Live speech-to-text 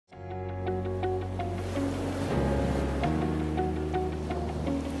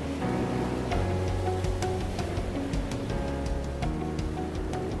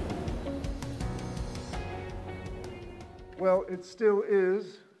Well, it still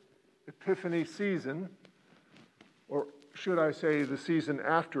is Epiphany season, or should I say the season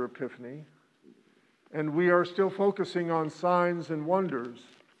after Epiphany, and we are still focusing on signs and wonders.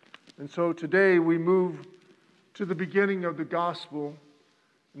 And so today we move to the beginning of the gospel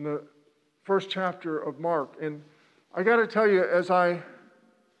in the first chapter of Mark. And I got to tell you, as I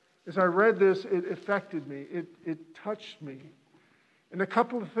read this, it affected me. It touched me. And a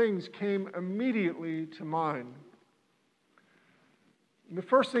couple of things came immediately to mind. And the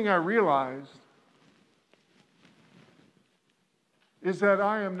first thing I realized is that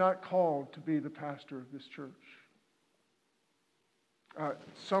I am not called to be the pastor of this church.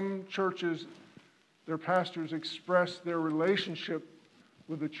 Some churches, their pastors express their relationship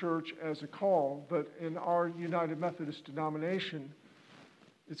with the church as a call, but in our United Methodist denomination,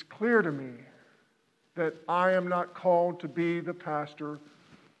 it's clear to me that I am not called to be the pastor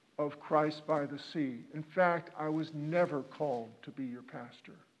of Christ by the Sea. In fact, I was never called to be your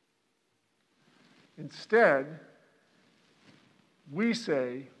pastor. Instead, we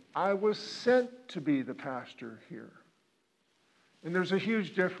say, I was sent to be the pastor here. And there's a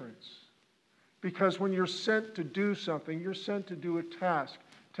huge difference. Because when you're sent to do something, you're sent to do a task,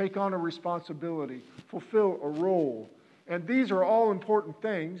 take on a responsibility, fulfill a role. And these are all important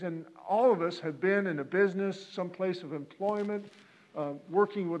things, and all of us have been in a business, some place of employment,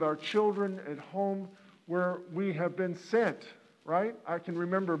 working with our children at home, where we have been sent, right? I can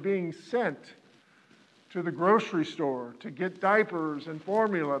remember being sent to the grocery store to get diapers and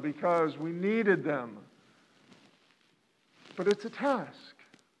formula because we needed them. But it's a task.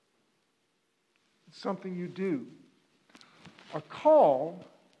 It's something you do. A call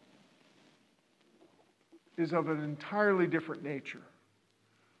is of an entirely different nature.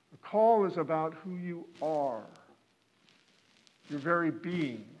 A call is about who you are, your very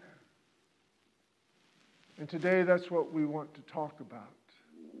being. And today that's what we want to talk about,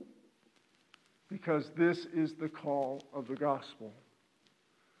 because this is the call of the gospel.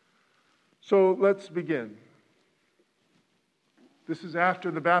 So let's begin. This is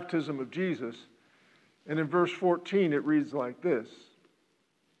after the baptism of Jesus, and in verse 14 it reads like this.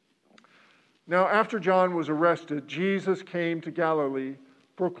 Now after John was arrested, Jesus came to Galilee,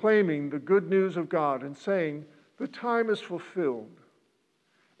 proclaiming the good news of God and saying, the time is fulfilled,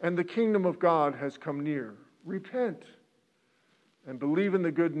 and the kingdom of God has come near. Repent and believe in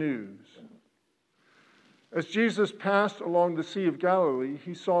the good news. As Jesus passed along the Sea of Galilee,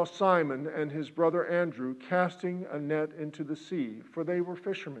 he saw Simon and his brother Andrew casting a net into the sea, for they were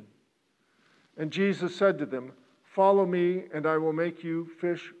fishermen. And Jesus said to them, follow me, and I will make you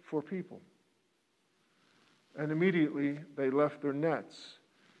fish for people. And immediately they left their nets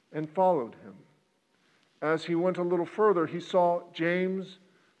and followed him. As he went a little further, he saw James,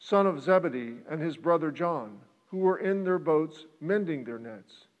 son of Zebedee, and his brother John, who were in their boats mending their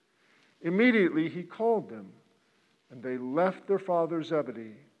nets. Immediately he called them, and they left their father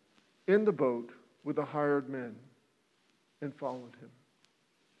Zebedee in the boat with the hired men and followed him.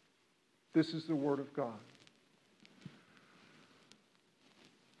 This is the word of God.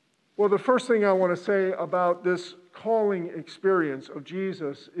 Well, the first thing I want to say about this calling experience of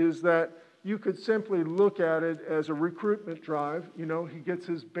Jesus is that you could simply look at it as a recruitment drive. You know, he gets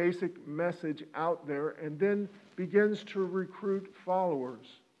his basic message out there and then begins to recruit followers.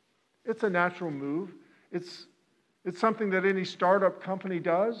 It's a natural move. It's something that any startup company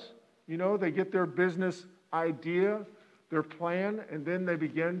does. You know, they get their business idea, their plan, and then they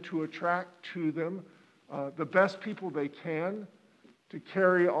begin to attract to them the best people they can to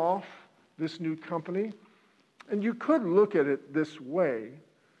carry off this new company. And you could look at it this way,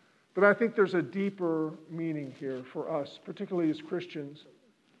 but I think there's a deeper meaning here for us, particularly as Christians.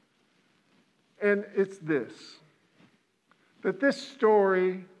 And it's this, that this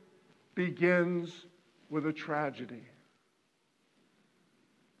story begins with a tragedy.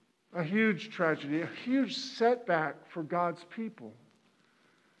 A huge tragedy, a huge setback for God's people.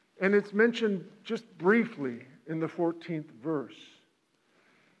 And it's mentioned just briefly in the 14th verse.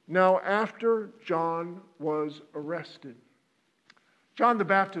 Now, after John was arrested, John the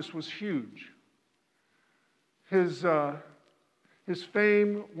Baptist was huge. His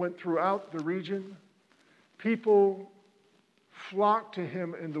fame went throughout the region. People flocked to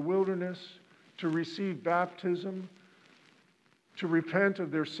him in the wilderness to receive baptism, to repent of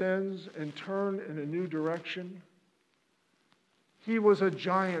their sins and turn in a new direction. He was a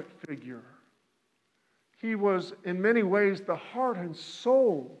giant figure. He was, in many ways, the heart and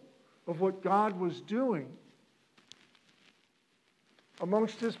soul of what God was doing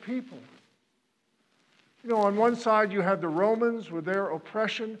amongst his people. You know, on one side you had the Romans with their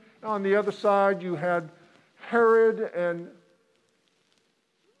oppression, and on the other side you had Herod and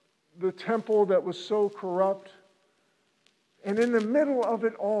the temple that was so corrupt. And in the middle of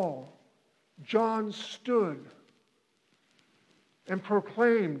it all, John stood and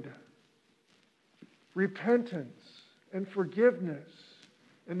proclaimed repentance and forgiveness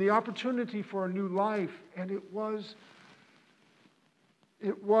and the opportunity for a new life. And it was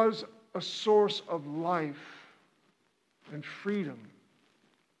a source of life and freedom.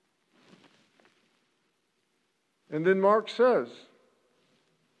 And then Mark says,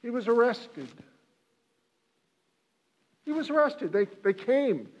 he was arrested. He was arrested. They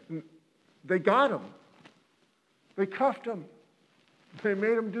came. They got him. They cuffed him. They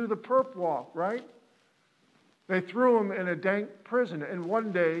made him do the perp walk, right? They threw him in a dank prison, and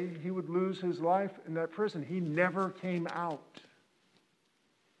one day he would lose his life in that prison. He never came out.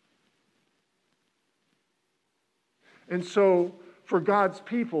 And so, for God's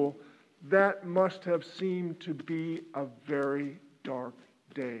people, that must have seemed to be a very dark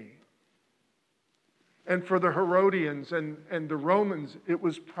day. And for the Herodians and the Romans, it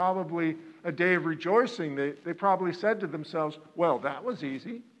was probably a day of rejoicing. They probably said to themselves, well, that was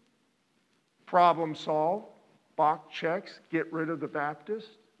easy. Problem solved. Box checks. Get rid of the Baptist.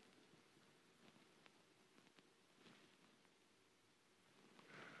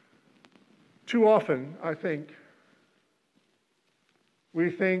 Too often, I think, we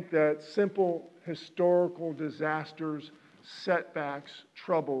think that simple historical disasters, setbacks,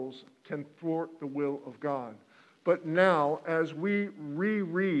 troubles can thwart the will of God. But now, as we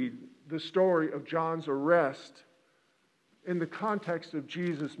reread the story of John's arrest in the context of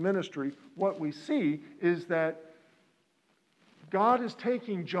Jesus' ministry, what we see is that God is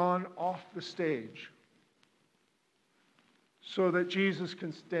taking John off the stage so that Jesus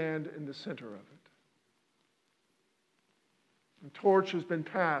can stand in the center of it. The torch has been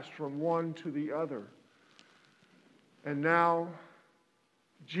passed from one to the other. And now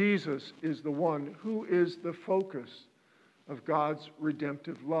Jesus is the one who is the focus of God's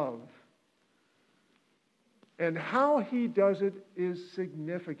redemptive love. And how he does it is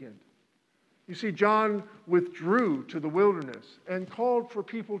significant. You see, John withdrew to the wilderness and called for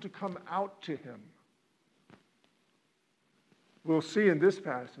people to come out to him. We'll see in this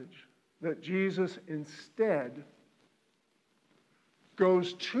passage that Jesus instead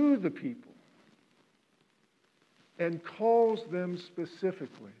goes to the people and calls them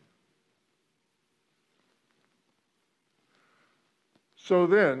specifically. So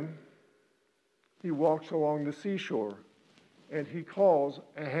then, he walks along the seashore and he calls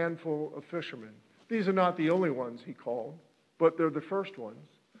a handful of fishermen. These are not the only ones he called, but they're the first ones.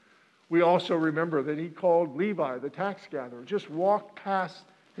 We also remember that he called Levi, the tax gatherer, just walked past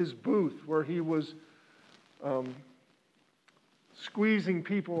his booth where he was squeezing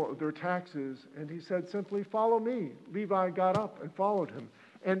people of their taxes, and he said simply, "Follow me." Levi got up and followed him.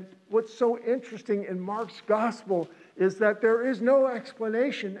 And what's so interesting in Mark's gospel is that there is no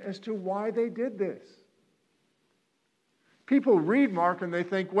explanation as to why they did this. People read Mark and they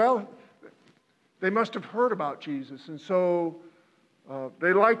think, well, they must have heard about Jesus, and so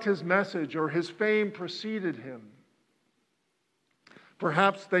they liked his message or his fame preceded him.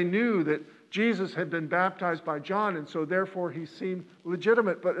 Perhaps they knew that Jesus had been baptized by John, and so therefore he seemed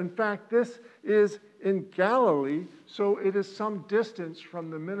legitimate. But in fact, this is in Galilee, so it is some distance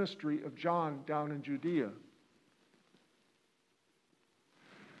from the ministry of John down in Judea.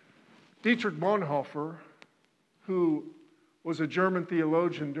 Dietrich Bonhoeffer, who was a German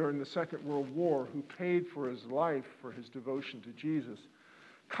theologian during the Second World War, who paid for his life for his devotion to Jesus,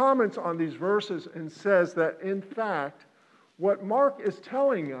 comments on these verses and says that, in fact, what Mark is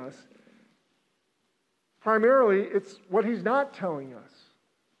telling us, primarily, it's what he's not telling us.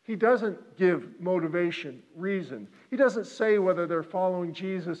 He doesn't give motivation, reason. He doesn't say whether they're following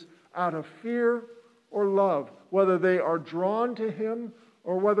Jesus out of fear or love, whether they are drawn to him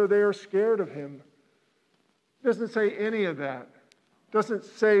or whether they are scared of him. He doesn't say any of that. Doesn't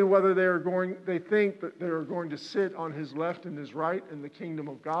say whether they think that they are going to sit on his left and his right in the kingdom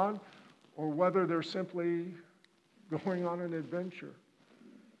of God, or whether they're simply going on an adventure.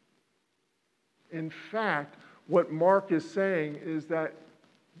 In fact, what Mark is saying is that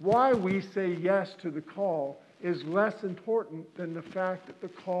why we say yes to the call is less important than the fact that the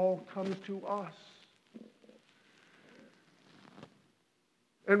call comes to us.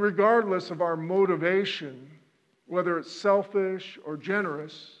 And regardless of our motivation, whether it's selfish or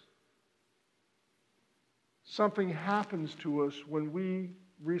generous, something happens to us when we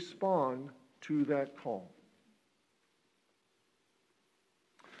respond to that call.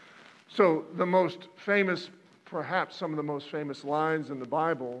 So the most famous perhaps some of the most famous lines in the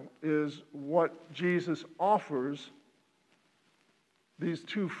Bible is what Jesus offers these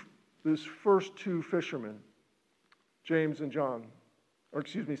first two fishermen, James and John,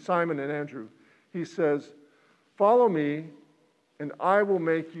 Simon and Andrew. He says, "Follow me, and I will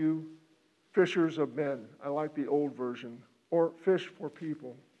make you fishers of men." I like the old version, or fish for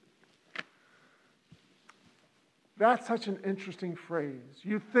people. That's such an interesting phrase.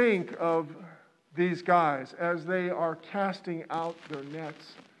 You think of these guys as they are casting out their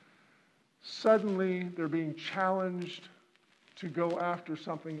nets. Suddenly, they're being challenged to go after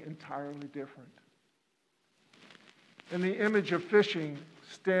something entirely different. And the image of fishing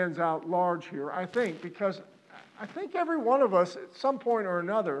stands out large here, I think, because I think every one of us at some point or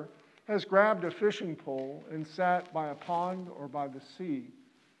another has grabbed a fishing pole and sat by a pond or by the sea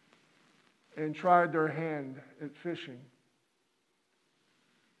and tried their hand at fishing.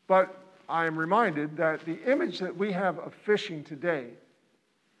 But I am reminded that the image that we have of fishing today,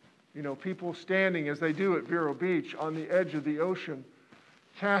 people standing as they do at Vero Beach on the edge of the ocean,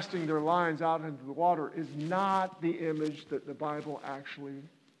 casting their lines out into the water, is not the image that the Bible actually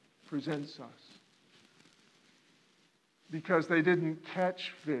presents us. Because they didn't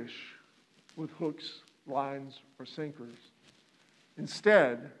catch fish with hooks, lines, or sinkers.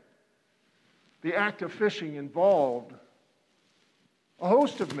 Instead, the act of fishing involved a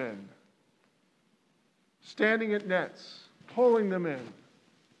host of men standing at nets, pulling them in,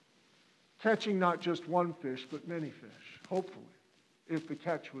 catching not just one fish, but many fish, hopefully, if the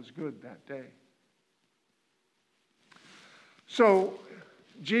catch was good that day. So,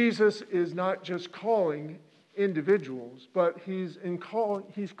 Jesus is not just calling individuals, but he's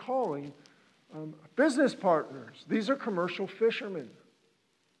calling business partners. These are commercial fishermen.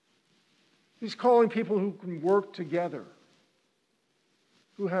 He's calling people who can work together,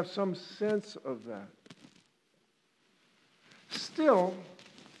 who have some sense of that. Still,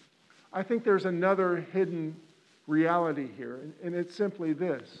 I think there's another hidden reality here, and it's simply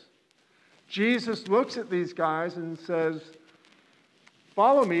this. Jesus looks at these guys and says,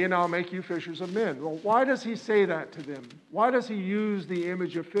 "Follow me and I'll make you fishers of men." Well, why does he say that to them? Why does he use the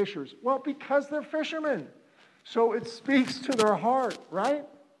image of fishers? Well, because they're fishermen. So it speaks to their heart, right?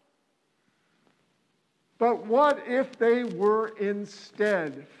 But what if they were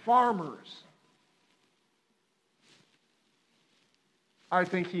instead farmers? I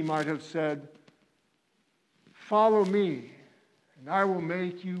think he might have said, "Follow me, and I will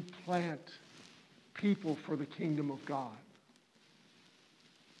make you plant people for the kingdom of God."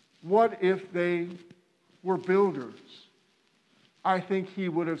 What if they were builders? I think he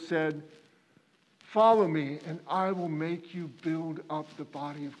would have said, "Follow me, and I will make you build up the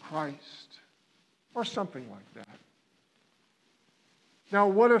body of Christ," or something like that. Now,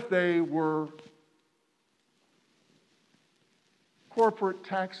 what if they were corporate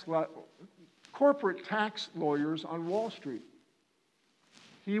tax lawyers on Wall Street?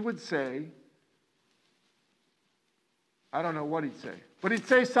 He would say, I don't know what he'd say, but he'd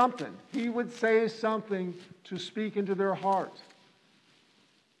say something. He would say something to speak into their heart.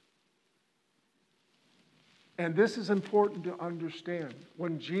 And this is important to understand.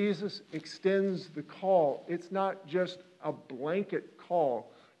 When Jesus extends the call, it's not just a blanket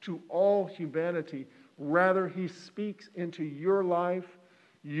call to all humanity. Rather, he speaks into your life,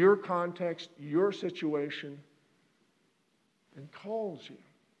 your context, your situation, and calls you.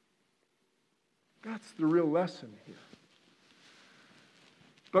 That's the real lesson here.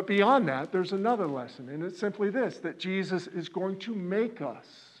 But beyond that, there's another lesson, and it's simply this, that Jesus is going to make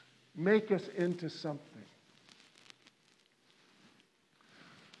us into something.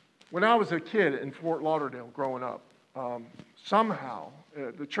 When I was a kid in Fort Lauderdale growing up, somehow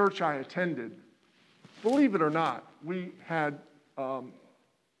the church I attended, believe it or not, we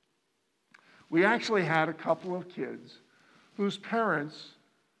actually had a couple of kids whose parents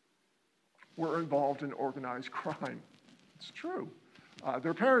were involved in organized crime. It's true.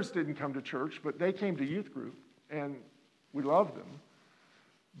 Their parents didn't come to church, but they came to youth group, and we loved them.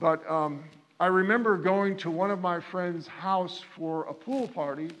 But I remember going to one of my friend's house for a pool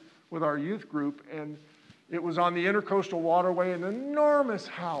party with our youth group, and it was on the Intercoastal Waterway, an enormous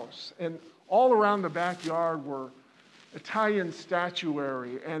house, and all around the backyard were Italian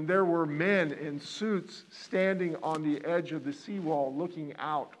statuary, and there were men in suits standing on the edge of the seawall looking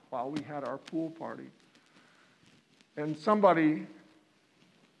out while we had our pool party. And somebody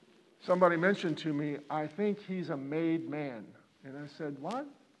mentioned to me, "I think he's a made man." And I said, "What?"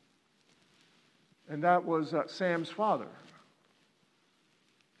 And that was Sam's father.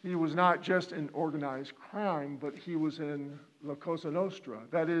 He was not just in organized crime, but he was in La Cosa Nostra.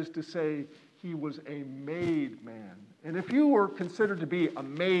 That is to say, he was a made man. And if you were considered to be a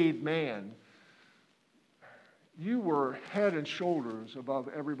made man, you were head and shoulders above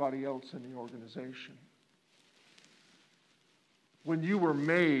everybody else in the organization. When you were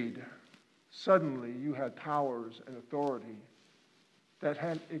made, suddenly you had powers and authority that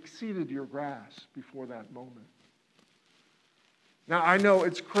had exceeded your grasp before that moment. Now, I know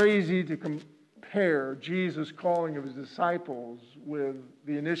it's crazy to compare Jesus' calling of his disciples with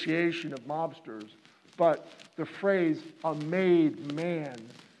the initiation of mobsters, but the phrase, a made man,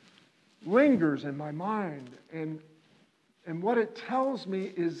 lingers in my mind. And what it tells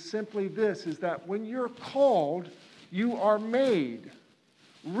me is simply this, is that when you're called, you are made,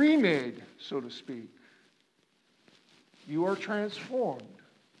 remade, so to speak. You are transformed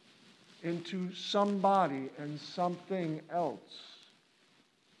into somebody and something else.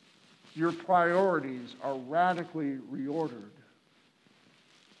 Your priorities are radically reordered.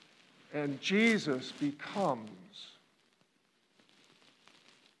 And Jesus becomes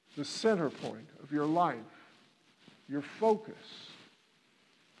the center point of your life, your focus.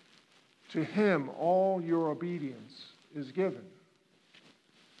 To him, all your obedience is given.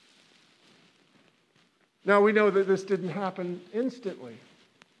 Now, we know that this didn't happen instantly.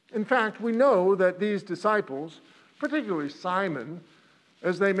 In fact, we know that these disciples, particularly Simon,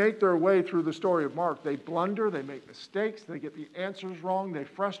 as they make their way through the story of Mark, they blunder, they make mistakes, they get the answers wrong, they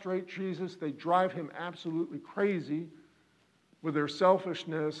frustrate Jesus, they drive him absolutely crazy with their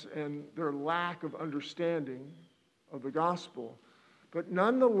selfishness and their lack of understanding of the gospel. But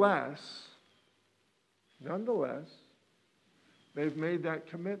nonetheless, they've made that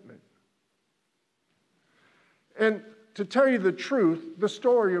commitment. And to tell you the truth, the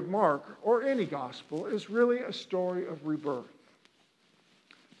story of Mark, or any gospel, is really a story of rebirth.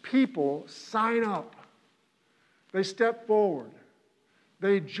 People sign up. They step forward.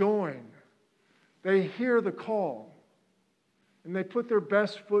 They join. They hear the call. And they put their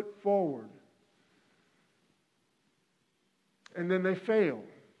best foot forward. And then they fail.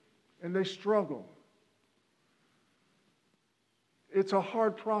 And they struggle. It's a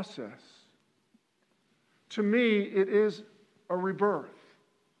hard process. To me, it is a rebirth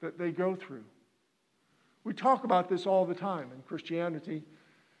that they go through. We talk about this all the time in Christianity.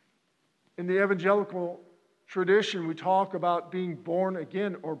 In the evangelical tradition, we talk about being born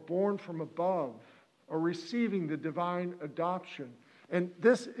again or born from above or receiving the divine adoption. And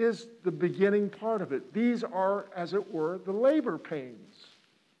this is the beginning part of it. These are, as it were, the labor pains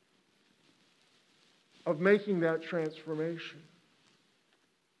of making that transformation.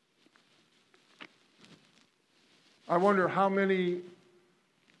 I wonder how many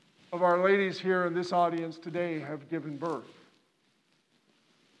of our ladies here in this audience today have given birth.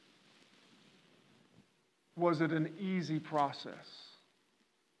 Was it an easy process?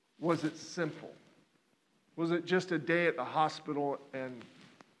 Was it simple? Was it just a day at the hospital and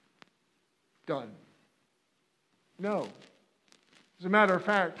done? No. As a matter of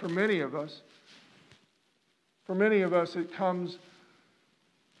fact, for many of us, it comes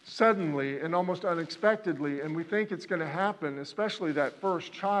suddenly and almost unexpectedly, and we think it's going to happen, especially that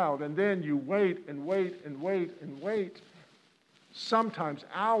first child, and then you wait and wait and wait and wait. Sometimes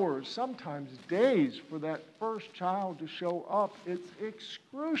hours, sometimes days for that first child to show up. It's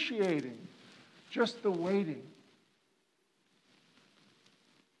excruciating, just the waiting.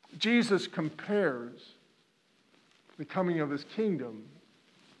 Jesus compares the coming of his kingdom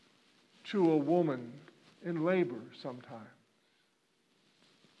to a woman in labor sometimes.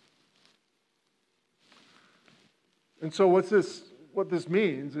 And so what this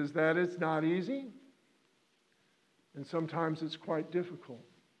means is that it's not easy, and sometimes it's quite difficult.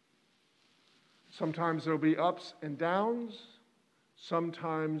 Sometimes there'll be ups and downs,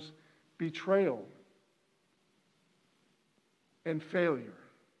 sometimes betrayal and failure.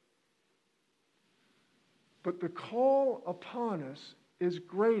 But the call upon us is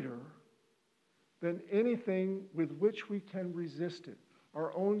greater than anything with which we can resist it.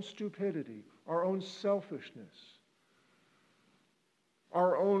 Our own stupidity, our own selfishness,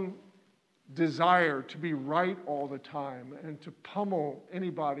 our own desire to be right all the time and to pummel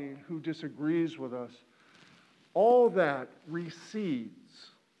anybody who disagrees with us. All that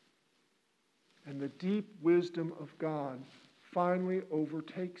recedes, and the deep wisdom of God finally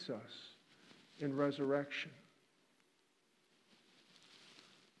overtakes us in resurrection.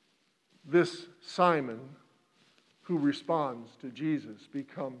 This Simon who responds to Jesus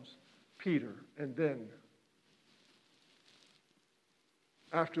becomes Peter, and then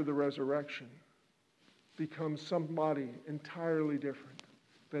after the resurrection becomes somebody entirely different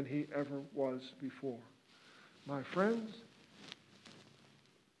than he ever was before. My friends,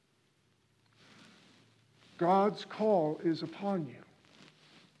 God's call is upon you.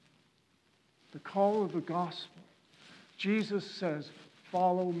 The call of the gospel. Jesus says,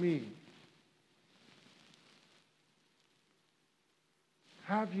 "Follow me."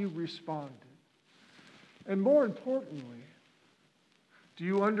 Have you responded? And more importantly, do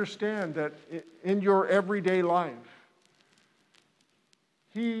you understand that in your everyday life,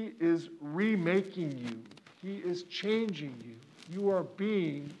 He is remaking you. He is changing you. You are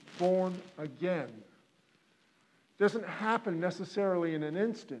being born again. It doesn't happen necessarily in an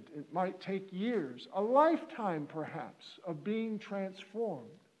instant. It might take years, a lifetime perhaps, of being transformed.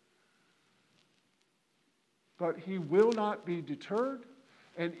 But He will not be deterred.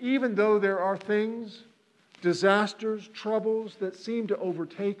 And even though there are things, disasters, troubles that seem to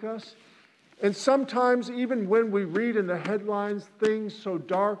overtake us, and sometimes even when we read in the headlines things so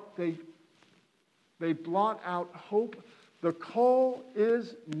dark they blot out hope, the call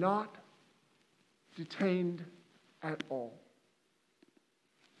is not detained at all.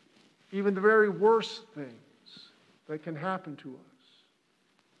 Even the very worst things that can happen to us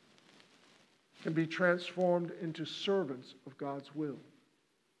can be transformed into servants of God's will.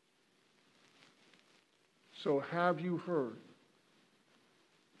 So have you heard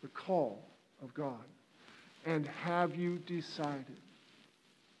the call of God? And have you decided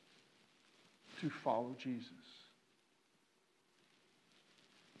to follow Jesus?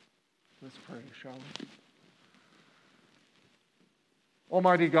 Let's pray, shall we?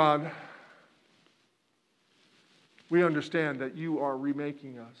 Almighty God, we understand that you are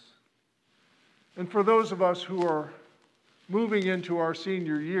remaking us. And for those of us who are moving into our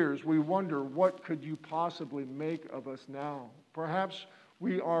senior years, we wonder, what could you possibly make of us now? Perhaps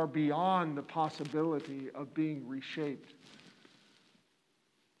we are beyond the possibility of being reshaped.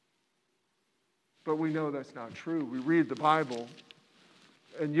 But we know that's not true. We read the Bible,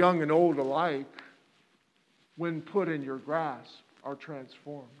 and young and old alike, when put in your grasp, are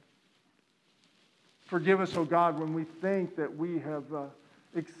transformed. Forgive us, O God, when we think that we have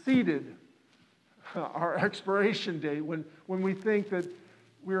exceeded our expiration date, when we think that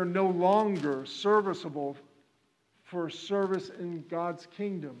we are no longer serviceable for service in God's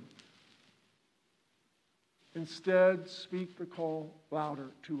kingdom. Instead, speak the call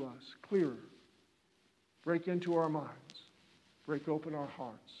louder to us, clearer. Break into our minds. Break open our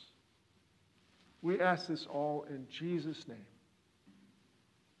hearts. We ask this all in Jesus' name.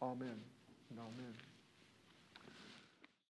 Amen and amen.